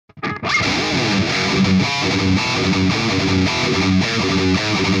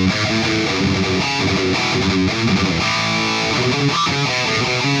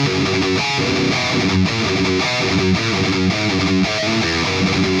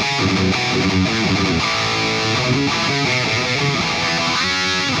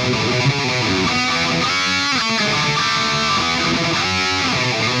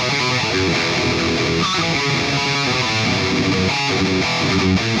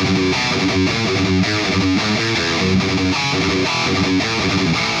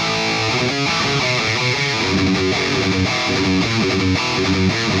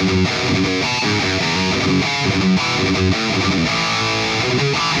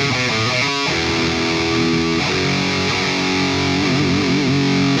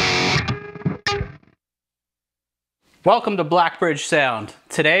Welcome to Blackbridge Sound.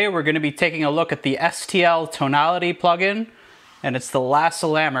 Today we're going to be taking a look at the STL Tonality plugin, and it's the Lasse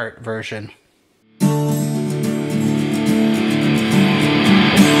Lammert version.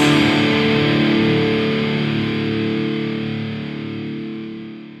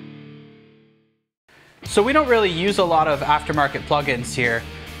 So we don't really use a lot of aftermarket plugins here.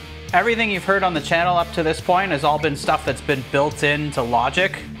 Everything you've heard on the channel up to this point has all been stuff that's been built into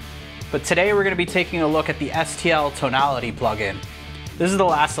Logic. But today we're going to be taking a look at the STL Tonality plugin. This is the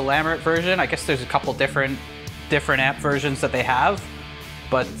Lasse Lammert version. I guess there's a couple different amp versions that they have.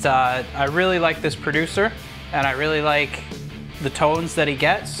 But I really like this producer, and I really like the tones that he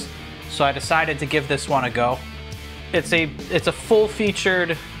gets. So I decided to give this one a go. It's a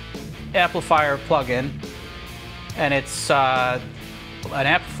full-featured amplifier plugin, and it's an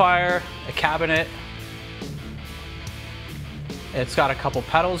amplifier, a cabinet. It's got a couple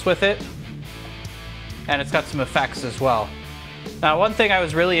pedals with it, and it's got some effects as well. Now, one thing I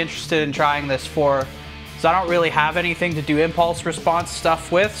was really interested in trying this for is I don't really have anything to do impulse response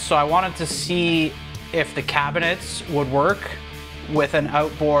stuff with, so I wanted to see if the cabinets would work with an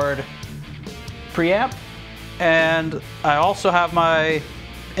outboard preamp. And I also have my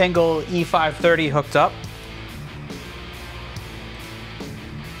Engl E530 hooked up.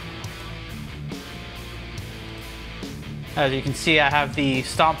 As you can see, I have the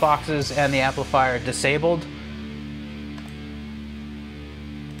stomp boxes and the amplifier disabled,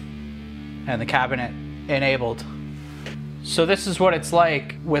 and the cabinet enabled. So this is what it's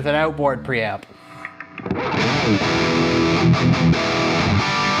like with an outboard preamp.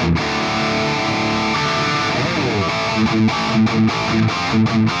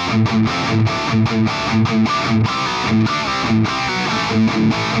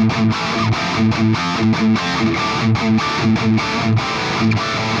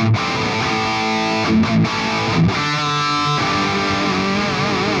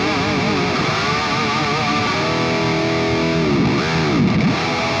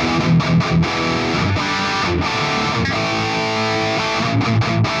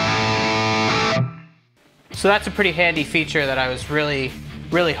 So that's a pretty handy feature that I was really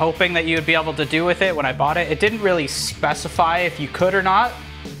hoping that you would be able to do with it when I bought it. It didn't really specify if you could or not,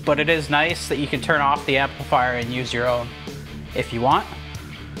 but it is nice that you can turn off the amplifier and use your own if you want.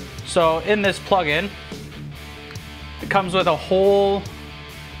 So in this plugin, it comes with a whole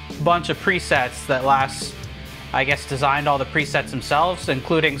bunch of presets that Lasse, I guess, designed all the presets themselves,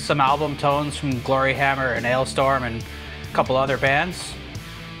 including some album tones from Gloryhammer and Ailstorm and a couple other bands.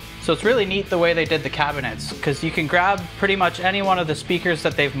 So it's really neat the way they did the cabinets, because you can grab pretty much any one of the speakers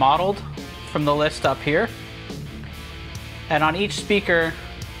that they've modeled from the list up here. And on each speaker,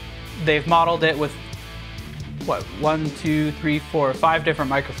 they've modeled it with, what, 5 different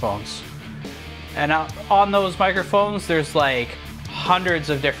microphones. And on those microphones, there's like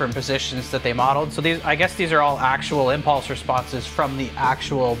hundreds of different positions that they modeled. So I guess these are all actual impulse responses from the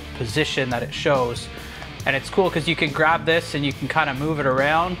actual position that it shows. And it's cool because you can grab this and you can kind of move it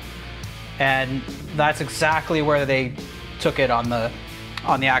around, and that's exactly where they took it on the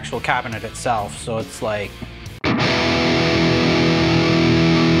actual cabinet itself. So it's like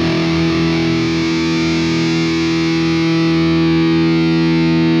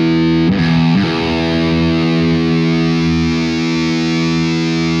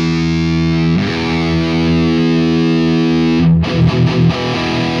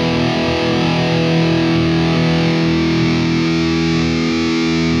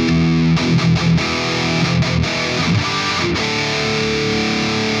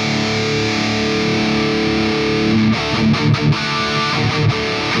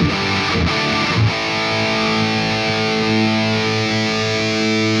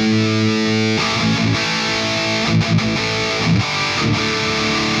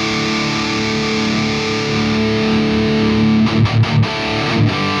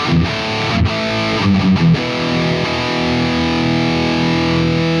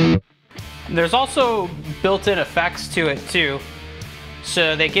There's also built-in effects to it too.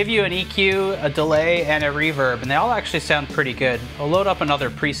 So they give you an EQ, a delay, and a reverb, and they all actually sound pretty good. I'll load up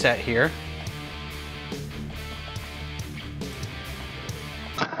another preset here.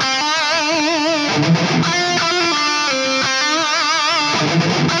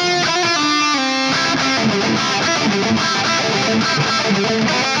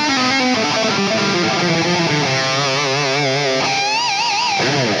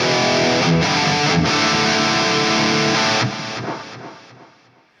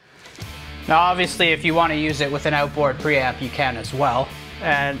 Now obviously if you want to use it with an outboard preamp you can as well.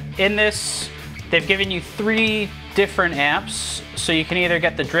 And in this they've given you 3 different amps, so you can either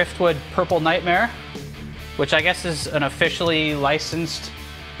get the Driftwood Purple Nightmare, which I guess is an officially licensed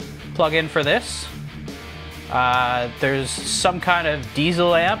plugin for this. There's some kind of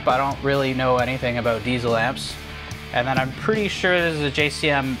Diezel amp. I don't really know anything about Diezel amps. And then I'm pretty sure this is a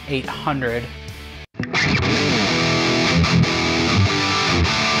JCM 800.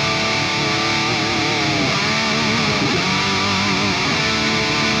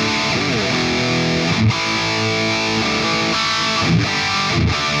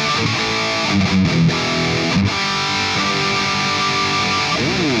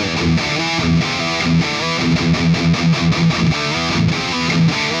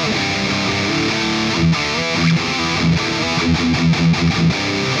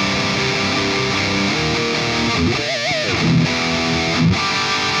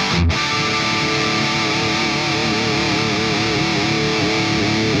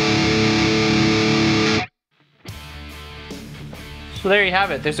 So there you have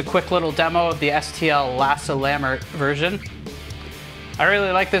it. There's a quick little demo of the STL Lasse Lammert version. I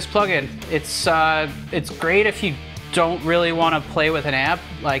really like this plugin. It's great if you don't really want to play with an amp.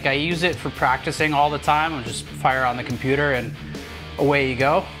 Like, I use it for practicing all the time. I'll just fire on the computer and away you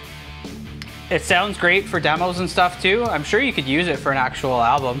go. It sounds great for demos and stuff too. I'm sure you could use it for an actual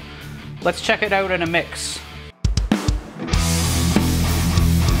album. Let's check it out in a mix.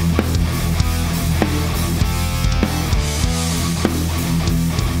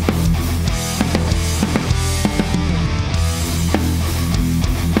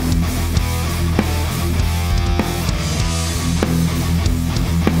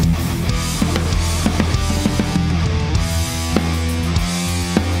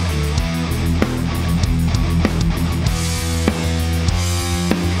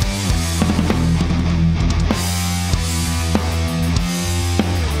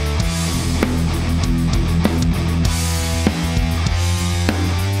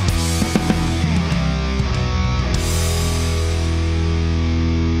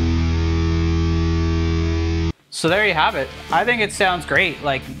 So there you have it. I think it sounds great.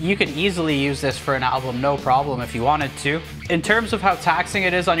 Like, you could easily use this for an album, no problem, if you wanted to. In terms of how taxing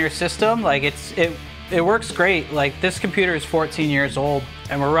it is on your system, like it works great. Like, this computer is 14 years old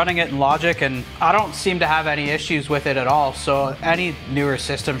and we're running it in Logic and I don't seem to have any issues with it at all. So any newer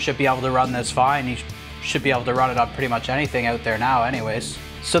system should be able to run this fine. You should be able to run it on pretty much anything out there now anyways.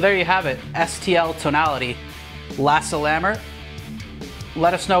 So there you have it, STL Tonality, Lasse Lammert.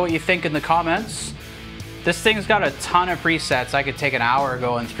 Let us know what you think in the comments. This thing's got a ton of presets. I could take an hour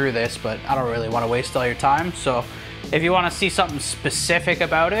going through this, but I don't really want to waste all your time. So if you want to see something specific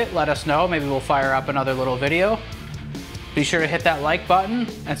about it, let us know. Maybe we'll fire up another little video. Be sure to hit that like button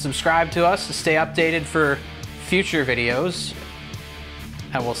and subscribe to us to stay updated for future videos.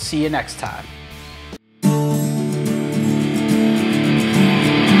 And we'll see you next time.